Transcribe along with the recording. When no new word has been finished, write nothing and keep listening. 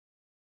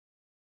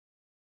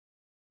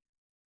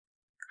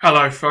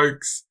Hello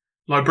folks,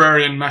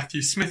 librarian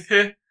Matthew Smith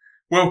here.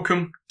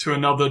 Welcome to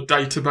another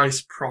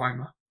database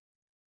primer.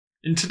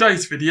 In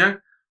today's video,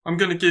 I'm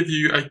going to give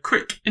you a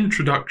quick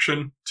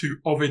introduction to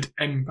Ovid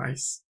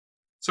Embase.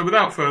 So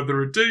without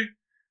further ado,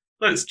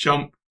 let's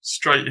jump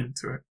straight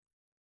into it.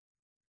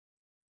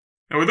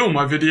 Now with all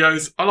my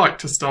videos, I like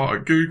to start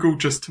at Google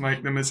just to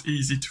make them as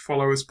easy to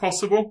follow as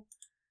possible.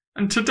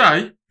 And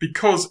today,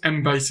 because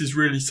Embase is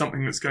really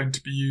something that's going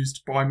to be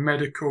used by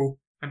medical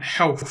and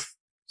health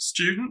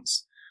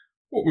students,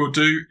 what we'll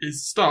do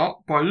is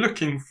start by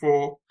looking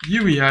for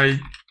UEA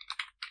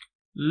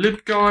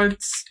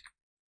libguides.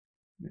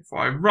 If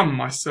I run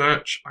my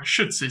search, I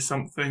should see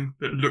something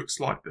that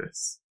looks like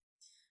this.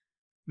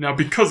 Now,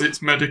 because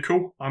it's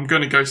medical, I'm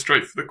going to go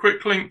straight for the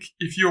quick link.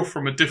 If you're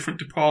from a different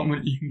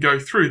department, you can go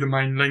through the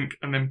main link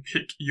and then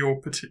pick your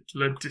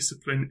particular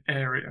discipline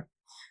area.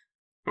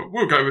 But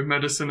we'll go with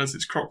medicine as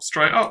it's cropped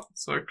straight up.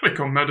 So click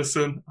on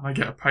medicine and I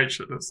get a page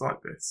that looks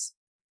like this.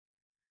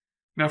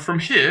 Now from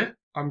here,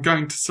 I'm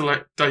going to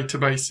select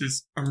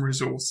databases and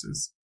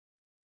resources.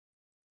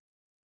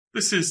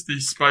 This is the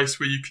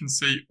space where you can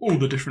see all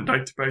the different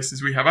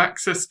databases we have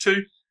access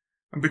to.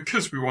 And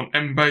because we want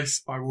Embase,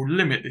 I will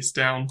limit this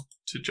down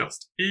to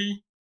just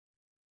E.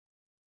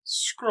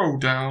 Scroll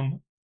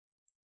down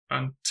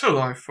until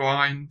I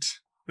find,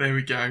 there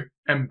we go,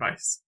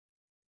 Embase.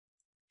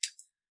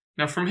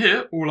 Now from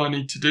here, all I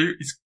need to do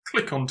is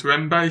click onto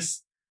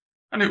Embase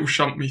and it will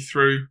shunt me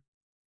through,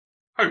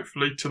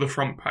 hopefully, to the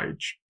front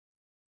page.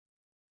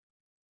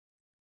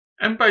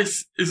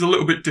 Embase is a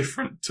little bit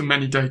different to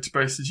many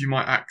databases you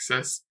might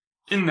access,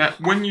 in that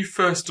when you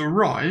first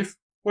arrive,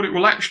 what it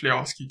will actually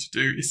ask you to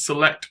do is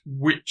select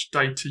which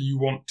data you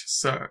want to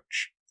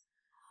search.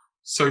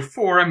 So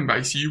for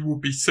Embase, you will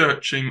be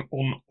searching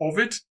on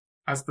Ovid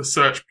as the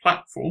search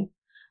platform,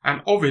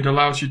 and Ovid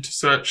allows you to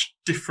search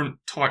different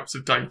types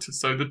of data.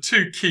 So the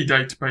two key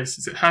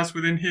databases it has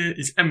within here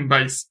is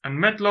Embase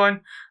and Medline.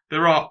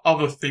 There are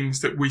other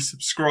things that we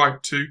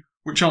subscribe to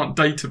which aren't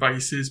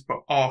databases but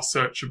are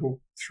searchable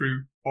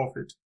through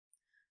Ovid.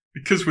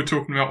 Because we're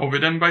talking about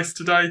Ovid Embase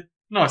today,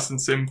 nice and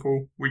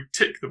simple, we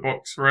tick the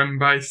box for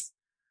Embase,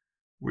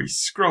 we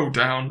scroll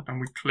down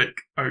and we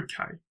click OK.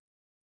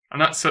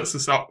 And that sets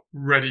us up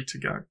ready to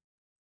go.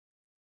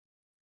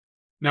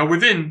 Now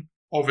within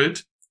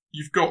Ovid,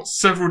 you've got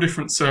several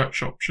different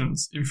search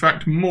options, in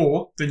fact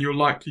more than you're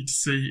likely to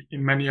see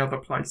in many other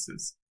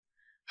places.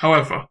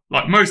 However,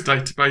 like most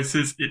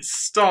databases, it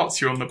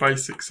starts you on the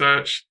basic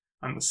search,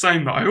 and the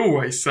same that I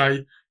always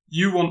say,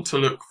 you want to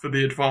look for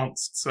the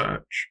advanced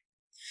search.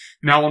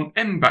 Now on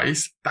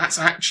Embase, that's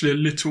actually a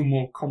little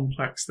more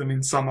complex than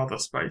in some other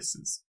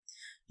spaces.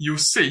 You'll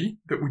see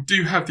that we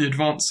do have the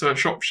advanced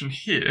search option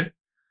here,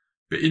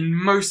 but in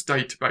most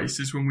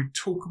databases, when we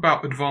talk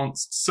about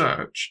advanced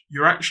search,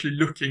 you're actually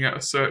looking at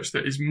a search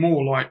that is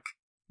more like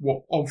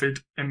what Ovid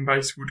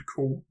Embase would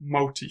call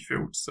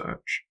multi-field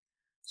search.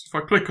 So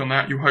if I click on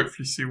that, you'll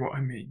hopefully see what I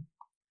mean.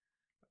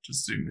 I'll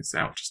just zoom this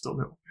out just a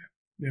little bit.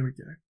 There we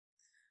go.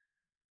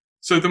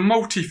 So the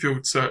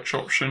multi-field search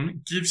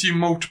option gives you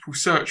multiple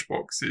search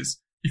boxes.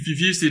 If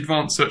you've used the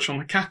advanced search on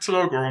the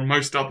catalogue or on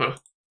most other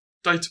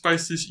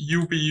databases,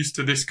 you'll be used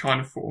to this kind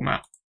of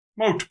format.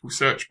 Multiple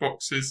search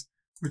boxes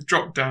with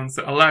drop-downs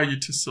that allow you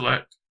to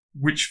select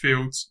which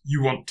fields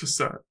you want to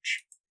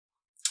search.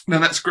 Now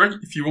that's great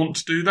if you want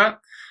to do that.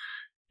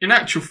 In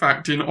actual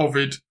fact, in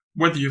Ovid,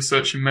 whether you're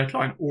searching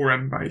Medline or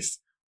Embase,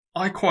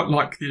 I quite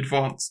like the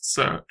advanced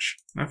search.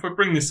 Now if I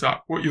bring this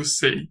up, what you'll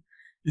see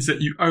is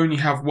that you only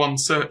have one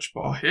search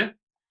bar here,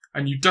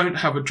 and you don't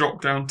have a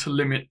drop-down to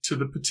limit to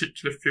the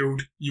particular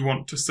field you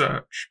want to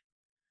search.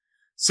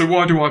 So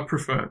why do I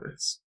prefer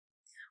this?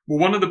 Well,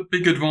 one of the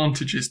big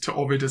advantages to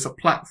Ovid as a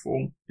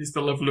platform is the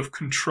level of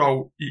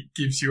control it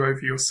gives you over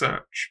your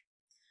search.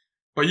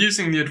 By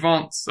using the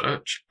advanced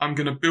search, I'm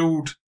going to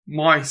build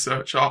my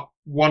search up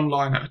one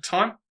line at a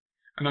time,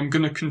 and I'm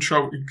going to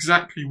control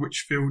exactly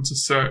which fields are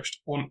searched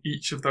on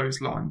each of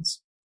those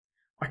lines.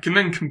 I can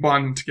then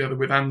combine them together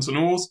with ands and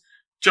ors,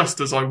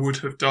 just as I would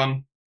have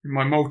done in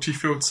my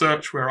multi-field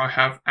search where I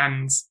have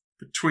ands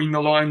between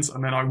the lines,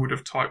 and then I would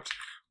have typed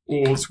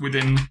ors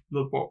within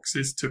the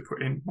boxes to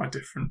put in my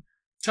different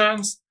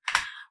terms.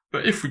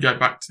 But if we go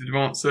back to the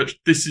advanced search,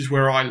 this is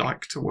where I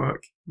like to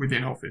work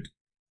within Ovid.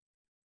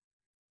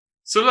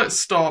 So let's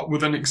start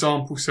with an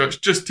example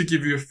search just to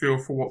give you a feel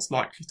for what's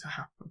likely to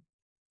happen.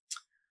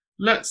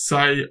 Let's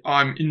say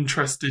I'm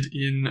interested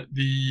in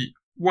the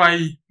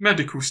way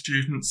medical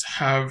students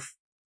have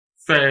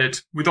fared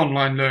with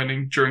online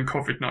learning during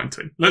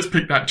COVID-19. Let's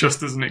pick that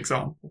just as an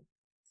example.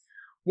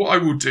 What I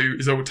will do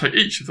is I will take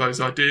each of those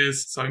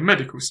ideas, so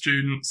medical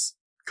students,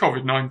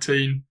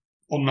 COVID-19,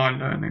 online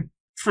learning,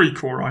 3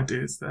 core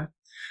ideas there,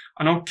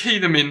 and I'll key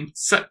them in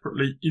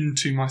separately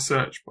into my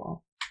search bar.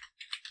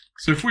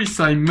 So if we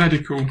say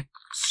medical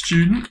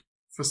student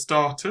for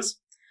starters,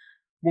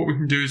 what we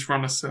can do is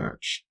run a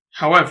search.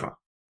 However,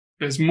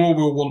 there's more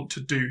we'll want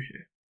to do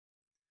here.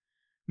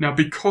 Now,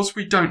 because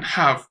we don't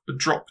have a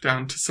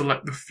drop-down to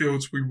select the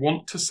fields we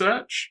want to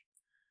search,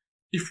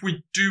 if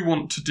we do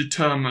want to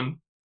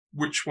determine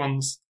which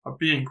ones are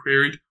being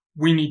queried,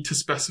 we need to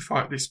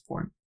specify at this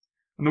point.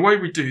 And the way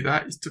we do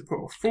that is to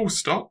put a full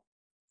stop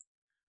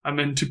and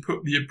then to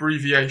put the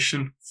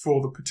abbreviation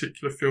for the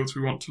particular fields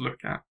we want to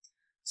look at.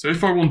 So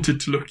if I wanted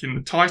to look in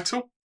the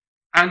title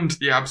and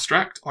the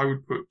abstract, I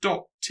would put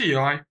 .ti,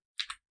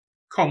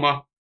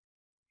 comma,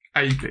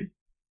 AB.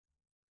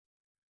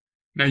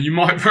 Now you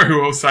might very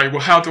well say,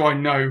 well, how do I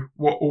know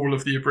what all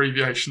of the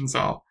abbreviations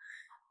are?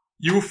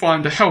 You will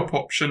find a help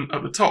option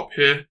at the top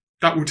here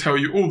that will tell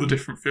you all the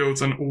different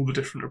fields and all the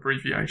different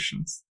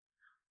abbreviations.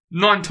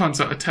 9 times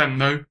out of 10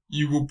 though,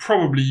 you will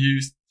probably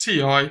use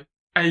TI,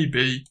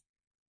 AB,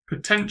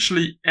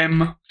 potentially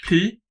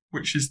MP,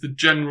 which is the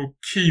general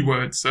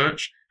keyword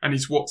search and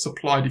is what's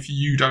applied if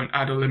you don't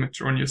add a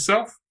limiter on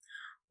yourself,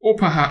 or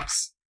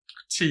perhaps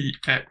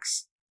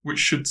TX, which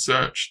should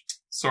search,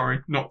 sorry,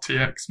 not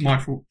TX, my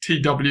fault,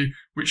 TW,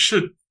 which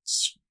should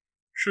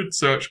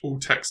search all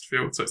text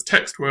fields. So it's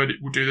text word, it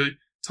will do the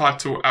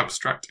title,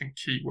 abstract, and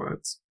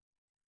keywords.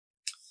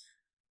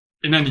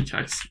 In any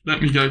case,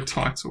 let me go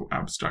title,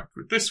 abstract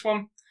with this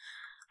one.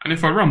 And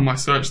if I run my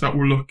search, that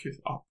will look it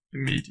up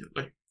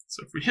immediately.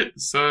 So if we hit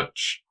the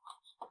search,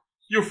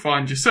 you'll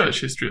find your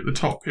search history at the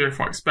top here. If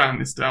I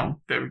expand this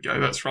down, there we go,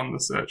 that's run the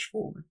search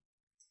for me.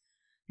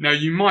 Now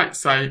you might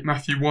say,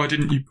 Matthew, why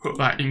didn't you put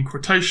that in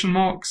quotation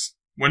marks?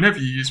 Whenever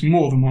you use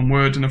more than one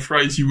word in a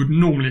phrase, you would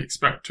normally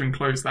expect to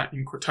enclose that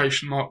in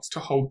quotation marks to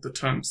hold the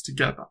terms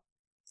together.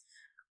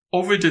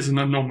 Ovid is an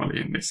anomaly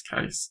in this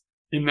case,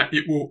 in that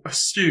it will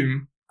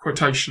assume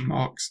quotation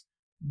marks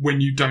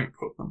when you don't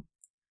put them.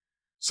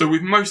 So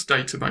with most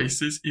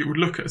databases, it would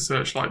look at a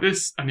search like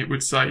this and it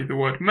would say the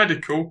word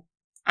medical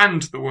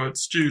and the word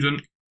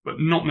student, but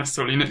not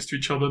necessarily next to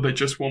each other. They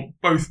just want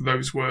both of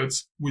those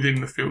words within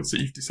the fields that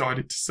you've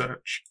decided to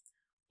search.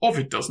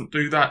 Ovid doesn't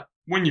do that.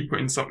 When you put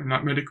in something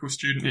like medical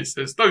student, it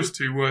says those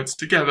two words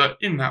together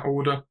in that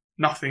order,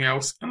 nothing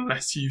else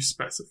unless you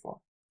specify.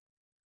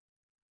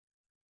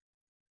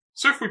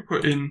 So if we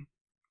put in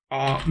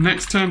our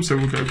next term, so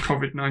we'll go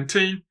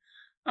COVID-19,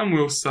 and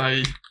we'll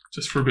say,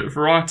 just for a bit of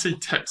variety,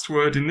 text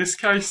word in this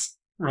case,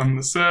 run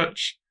the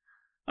search,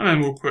 and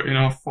then we'll put in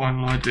our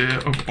final idea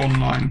of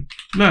online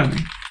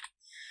learning.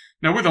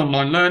 Now with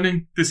online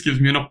learning, this gives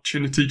me an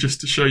opportunity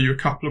just to show you a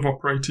couple of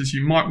operators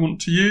you might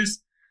want to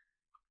use.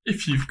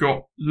 If you've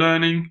got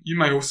learning, you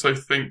may also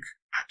think,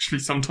 actually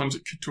sometimes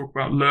it could talk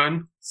about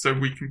learn, so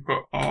we can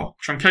put our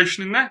truncation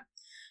in there.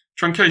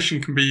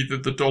 Truncation can be either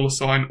the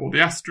 $sign or the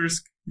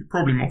asterisk. You're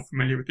probably more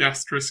familiar with the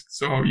asterisk,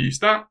 so I'll use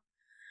that.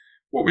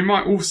 What we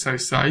might also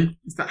say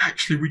is that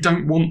actually we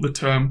don't want the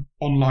term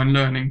online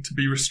learning to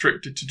be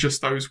restricted to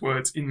just those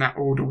words in that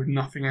order with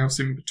nothing else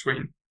in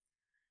between. At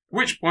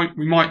which point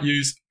we might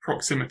use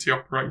proximity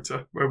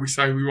operator, where we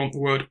say we want the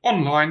word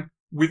online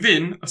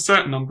within a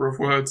certain number of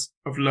words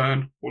of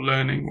learn or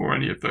learning or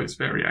any of those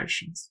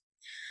variations.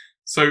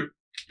 So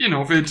in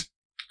Ovid,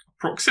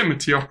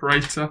 proximity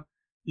operator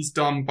is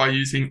done by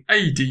using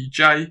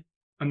ADJ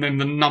and then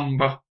the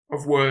number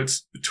of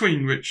words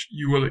between which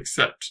you will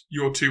accept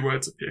your two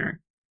words appearing.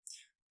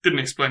 Didn't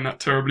explain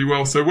that terribly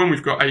well. So when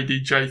we've got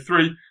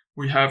ADJ3,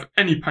 we have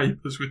any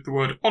papers with the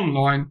word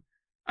online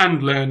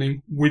and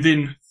learning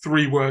within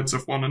 3 words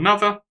of one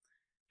another.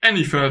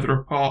 Any further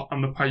apart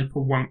and the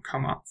paper won't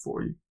come up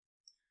for you.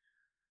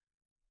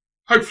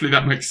 Hopefully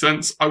that makes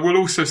sense. I will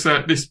also say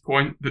at this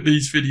point that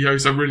these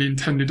videos are really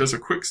intended as a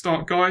quick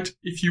start guide.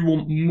 If you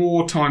want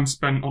more time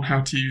spent on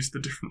how to use the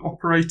different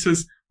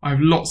operators, I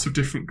have lots of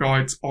different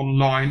guides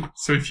online.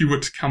 So if you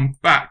were to come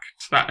back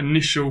to that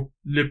initial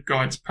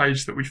LibGuides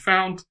page that we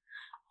found,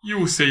 you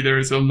will see there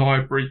is a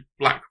library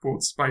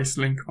Blackboard space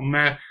link on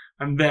there.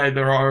 And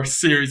there are a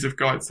series of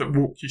guides that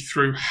walk you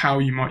through how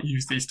you might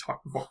use these type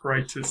of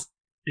operators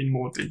in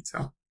more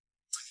detail.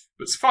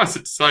 But suffice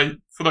it to say,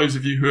 for those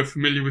of you who are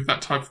familiar with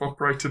that type of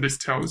operator, this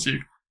tells you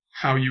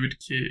how you would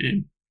key it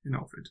in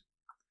Ovid.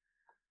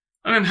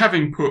 And then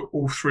having put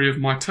all 3 of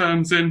my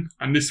terms in,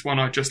 and this one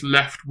I just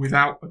left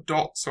without a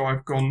dot, so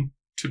I've gone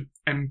to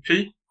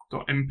 .mp,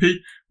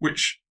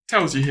 which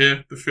tells you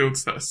here the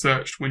fields that are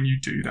searched when you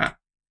do that.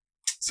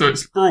 So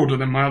it's broader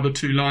than my other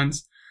 2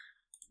 lines.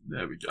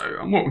 There we go.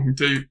 And what we can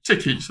do,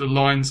 tick each of the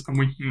lines, and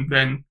we can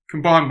then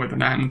combine with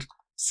an and,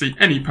 see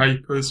any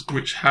papers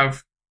which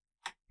have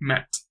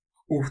met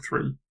all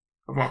 3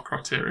 of our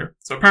criteria.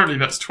 So apparently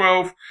that's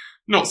 12.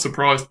 Not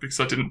surprised because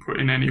I didn't put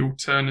in any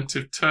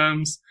alternative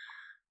terms.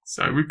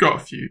 So we've got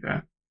a few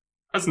there.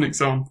 As an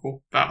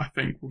example, that I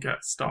think will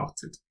get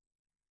started.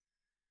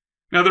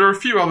 Now there are a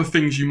few other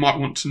things you might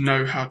want to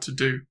know how to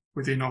do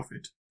within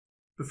Ovid.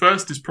 The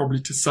first is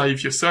probably to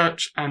save your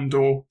search and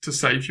or to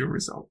save your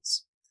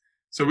results.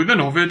 So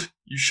within Ovid,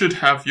 you should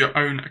have your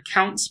own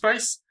account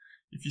space.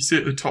 If you see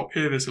at the top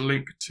here, there's a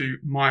link to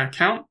My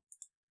Account.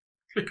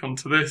 Click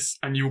onto this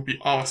and you'll be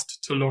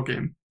asked to log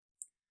in.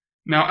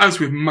 Now, as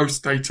with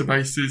most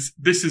databases,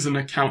 this is an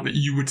account that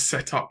you would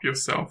set up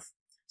yourself.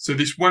 So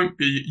this won't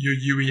be your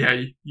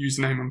UEA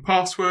username and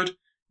password.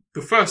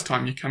 The first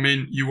time you come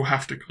in, you will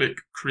have to click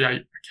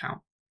Create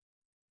Account.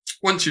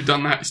 Once you've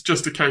done that, it's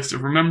just a case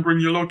of remembering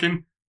your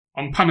login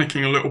I'm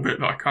panicking a little bit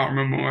that I can't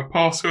remember my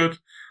password,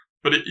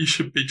 but it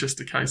should be just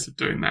a case of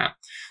doing that.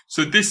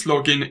 So this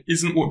login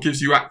isn't what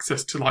gives you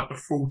access to like the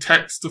full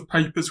text of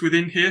papers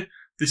within here.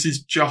 This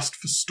is just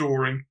for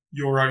storing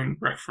your own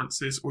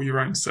references or your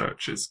own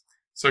searches.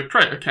 So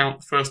create an account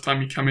the first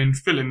time you come in,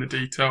 fill in the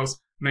details,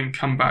 and then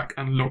come back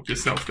and log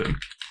yourself in.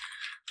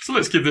 So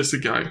let's give this a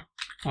go.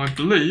 I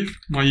believe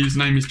my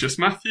username is just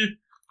Matthew.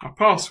 My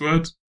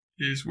password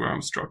is where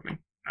I'm struggling.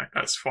 Okay,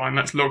 that's fine,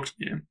 that's logged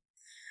me in.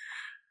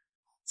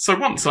 So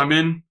once I'm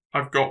in,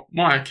 I've got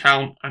my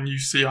account, and you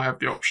see I have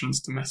the options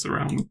to mess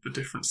around with the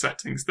different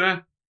settings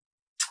there.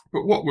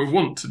 But what we'll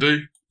want to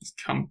do is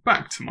come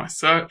back to my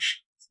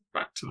search,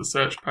 back to the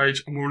search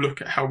page, and we'll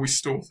look at how we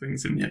store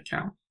things in the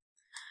account.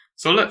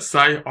 So let's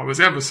say I was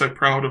ever so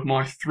proud of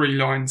my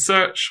 3-line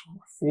search,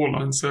 or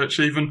 4-line search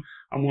even,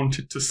 and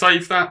wanted to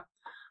save that.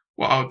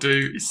 What I'll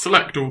do is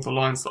select all the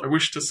lines that I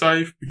wish to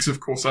save, because of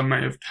course I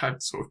may have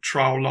had sort of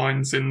trial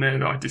lines in there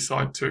that I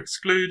decide to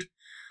exclude.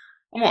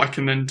 And what I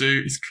can then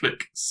do is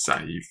click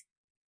Save.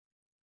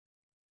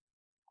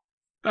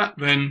 That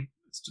then,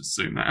 let's just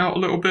zoom that out a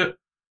little bit,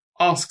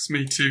 asks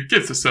me to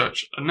give the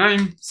search a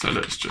name. So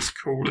let's just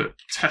call it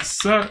Test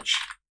Search.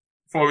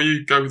 If I were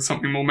you, go with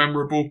something more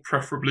memorable,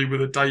 preferably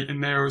with a date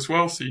in there as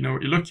well, so you know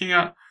what you're looking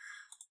at.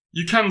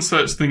 You can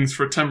search things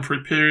for a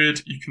temporary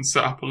period. You can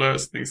set up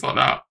alerts, things like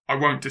that. I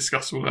won't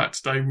discuss all that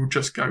today. We'll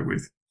just go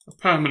with a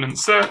permanent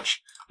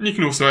search. And you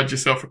can also add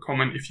yourself a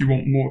comment if you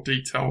want more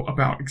detail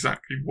about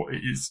exactly what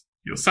it is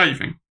you're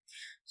saving.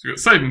 So we've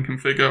got Save and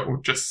Configure or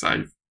Just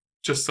Save.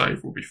 Just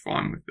Save will be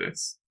fine with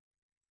this.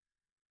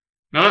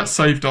 Now that's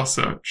saved our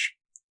search.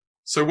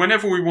 So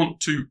whenever we want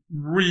to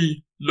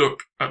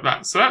re-look at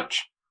that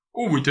search,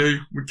 all we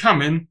do, we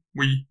come in,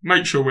 we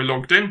make sure we're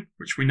logged in,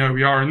 which we know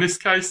we are in this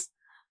case,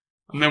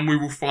 and then we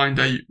will find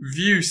a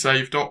View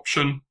Saved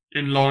option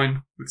in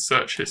line with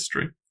search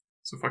history.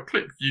 So if I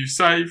click View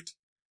Saved,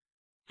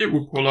 it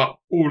will pull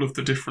up all of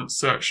the different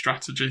search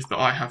strategies that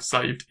I have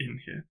saved in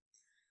here.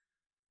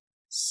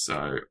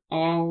 So,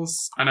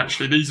 and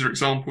actually these are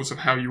examples of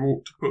how you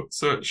ought to put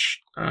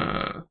search,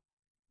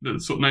 the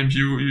sort of names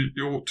you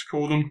ought to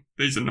call them.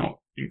 These are not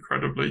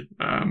incredibly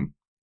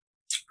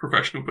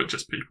professional, but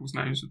just people's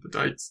names with the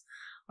dates.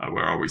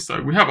 Where are we?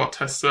 So we have our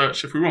test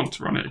search. If we want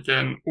to run it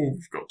again, all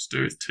we've got to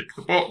do is tick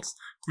the box.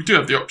 We do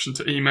have the option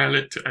to email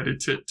it, to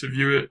edit it, to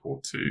view it, or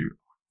to,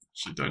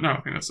 actually don't know,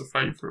 I think that's a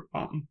favourite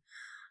button.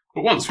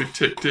 But once we've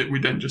ticked it, we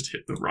then just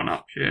hit the run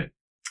up here,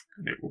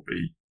 and it will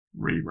be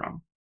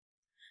rerun.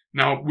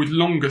 Now, with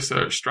longer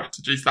search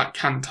strategies, that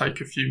can take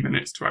a few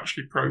minutes to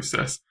actually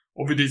process.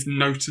 Ovid is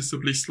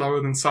noticeably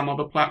slower than some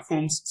other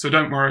platforms, so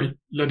don't worry,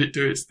 let it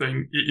do its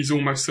thing. It is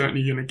almost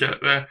certainly going to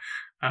get there,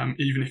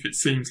 even if it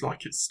seems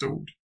like it's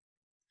stalled.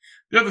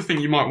 The other thing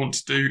you might want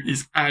to do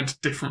is add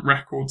different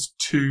records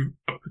to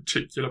a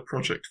particular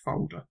project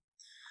folder.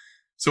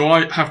 So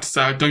I have to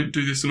say I don't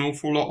do this an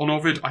awful lot on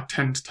Ovid. I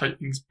tend to take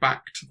things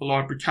back to the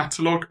library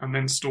catalogue and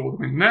then store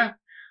them in there.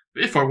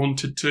 But if I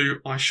wanted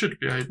to, I should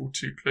be able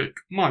to click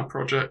My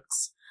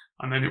Projects,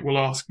 and then it will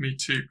ask me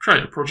to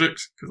create a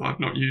project because I've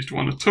not used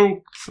one at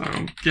all. So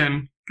I'm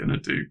again going to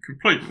do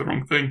completely the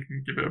wrong thing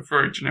and give it a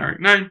very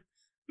generic name.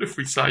 But if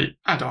we say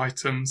Add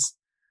Items,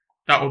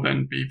 that will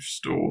then be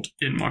stored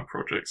in my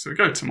project. So we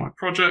go to My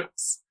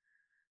Projects.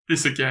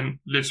 This again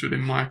lives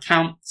within my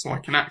account, so I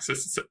can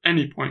access this at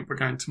any point by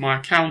going to my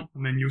account,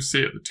 and then you'll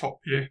see at the top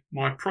here,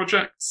 My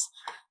Projects.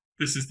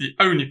 This is the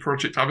only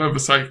project I've ever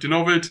saved in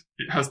Ovid.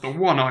 It has the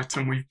one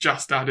item we've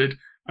just added,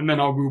 and then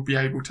I will be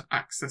able to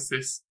access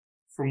this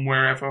from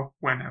wherever,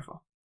 whenever.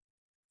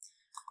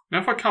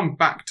 Now if I come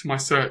back to my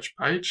search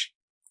page,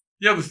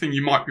 the other thing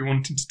you might be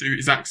wanting to do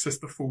is access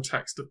the full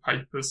text of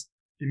papers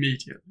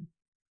immediately.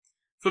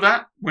 For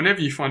that,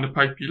 whenever you find a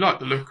paper you like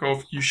the look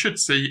of, you should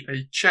see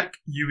a Check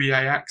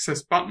UEA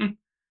Access button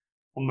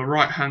on the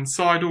right hand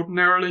side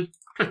ordinarily.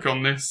 Click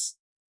on this,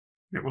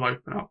 and it will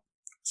open up.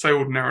 I say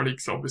ordinarily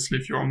because obviously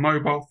if you're on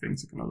mobile,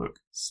 things are going to look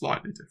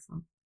slightly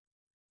different.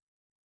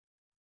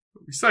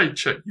 But we say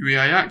Check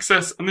UEA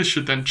Access, and this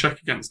should then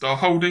check against our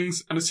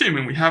holdings, and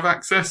assuming we have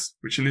access,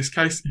 which in this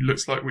case it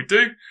looks like we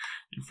do,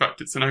 in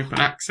fact it's an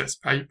open access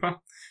paper,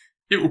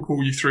 it will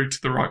pull you through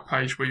to the right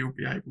page where you'll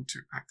be able to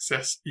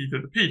access either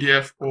the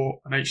PDF or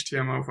an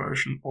HTML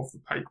version of the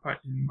paper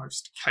in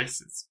most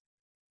cases.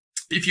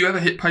 If you ever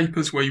hit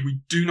papers where we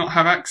do not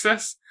have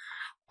access,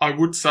 I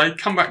would say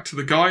come back to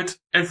the guide.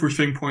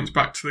 Everything points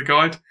back to the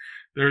guide.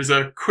 There is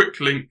a quick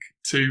link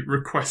to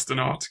request an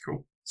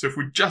article. So if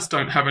we just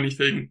don't have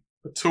anything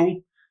at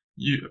all,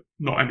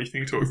 not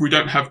anything at all, if we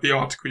don't have the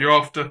article you're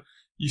after,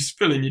 you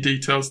fill in your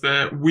details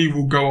there. We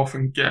will go off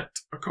and get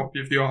a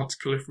copy of the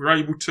article if we're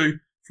able to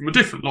from a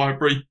different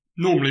library.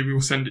 Normally we will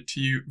send it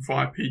to you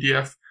via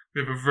PDF.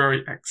 We have a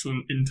very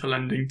excellent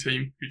interlending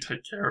team who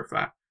take care of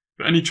that.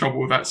 But any trouble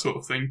with that sort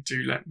of thing,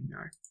 do let me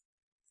know.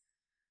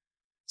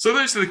 So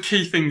those are the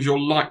key things you're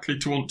likely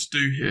to want to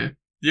do here.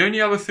 The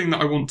only other thing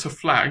that I want to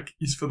flag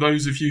is for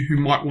those of you who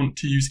might want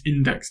to use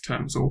index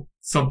terms or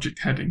subject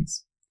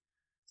headings.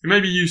 You may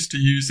be used to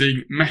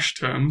using mesh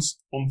terms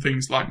on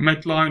things like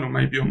Medline or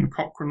maybe on the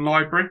Cochrane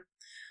library.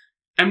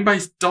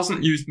 Embase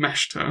doesn't use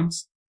mesh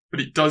terms, but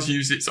it does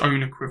use its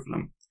own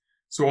equivalent.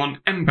 So on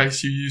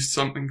Embase, you use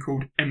something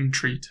called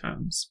mtree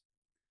terms.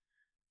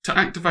 To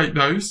activate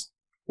those,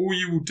 all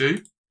you will do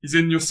is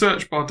in your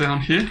search bar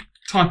down here,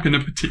 type in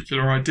a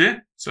particular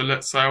idea. So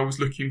let's say I was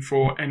looking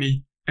for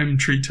any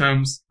mtree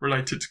terms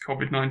related to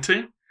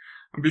COVID-19.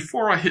 And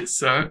before I hit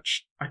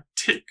search, I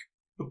tick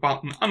the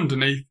button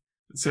underneath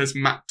that says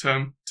map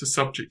term to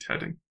subject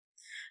heading.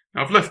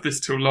 Now I've left this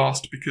till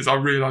last because I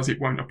realise it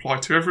won't apply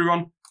to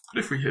everyone. But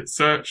if we hit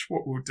search,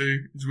 what we'll do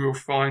is we'll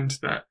find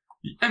that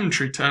the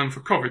mtree term for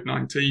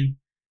COVID-19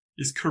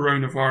 is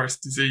coronavirus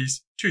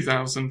disease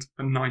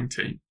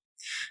 2019.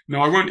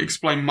 Now I won't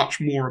explain much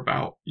more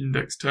about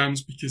index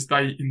terms because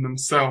they in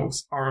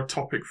themselves are a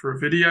topic for a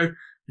video.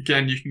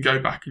 Again, you can go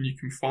back and you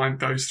can find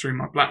those through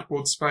my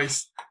Blackboard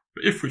space.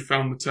 But if we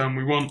found the term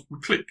we want, we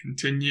click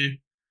continue.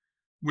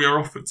 We are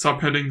offered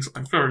subheadings.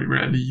 I very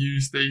rarely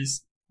use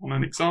these on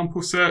an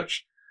example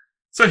search.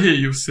 So here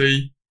you'll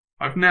see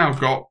I've now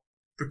got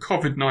the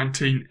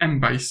COVID-19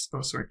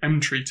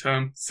 mtree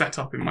term set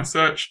up in my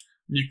search.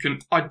 You can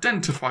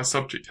identify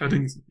subject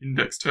headings and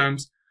index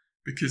terms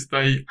because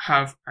they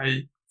have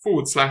a /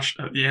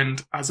 at the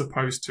end as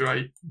opposed to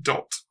a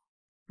dot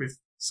with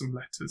some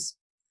letters.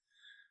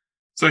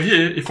 So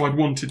here, if I'd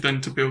wanted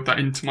then to build that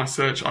into my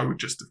search, I would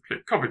just have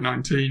clicked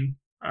COVID-19,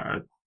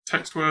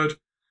 text word,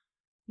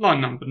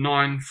 line number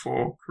 9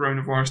 for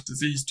coronavirus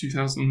disease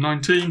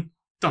 2019,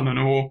 done an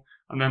OR,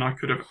 and then I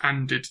could have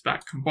ANDed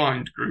that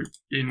combined group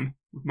in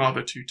with my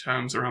other two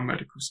terms around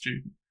medical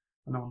student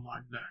and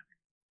online learning.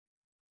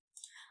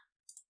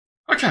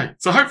 Okay,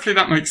 so hopefully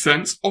that makes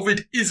sense.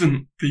 Ovid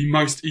isn't the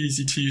most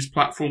easy to use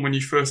platform when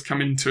you first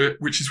come into it,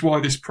 which is why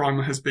this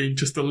primer has been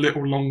just a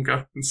little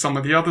longer than some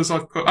of the others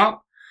I've put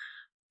up.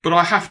 But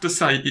I have to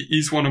say it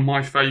is one of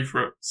my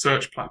favourite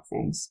search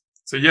platforms.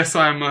 So yes,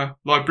 I am a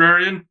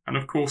librarian, and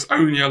of course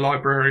only a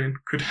librarian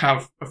could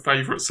have a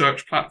favourite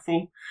search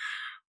platform.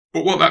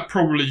 But what that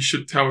probably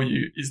should tell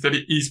you is that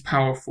it is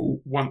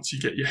powerful once you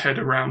get your head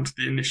around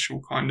the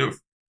initial kind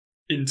of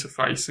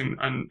interface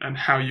and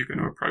how you're going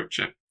to approach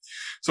it.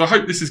 So I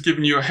hope this has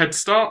given you a head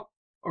start.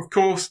 Of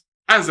course,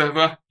 as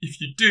ever,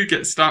 if you do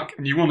get stuck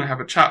and you want to have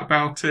a chat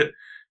about it,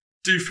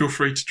 do feel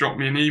free to drop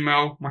me an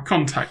email. My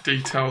contact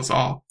details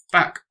are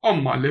back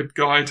on my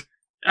LibGuide.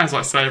 As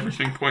I say,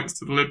 everything points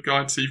to the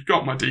LibGuide, so you've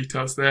got my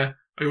details there.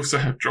 I also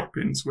have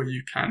drop-ins where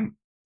you can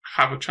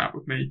have a chat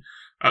with me,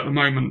 at the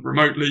moment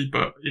remotely,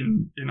 but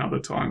in other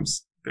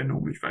times they're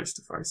normally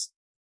face-to-face.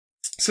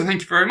 So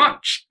thank you very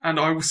much, and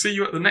I will see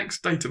you at the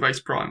next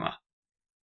database primer.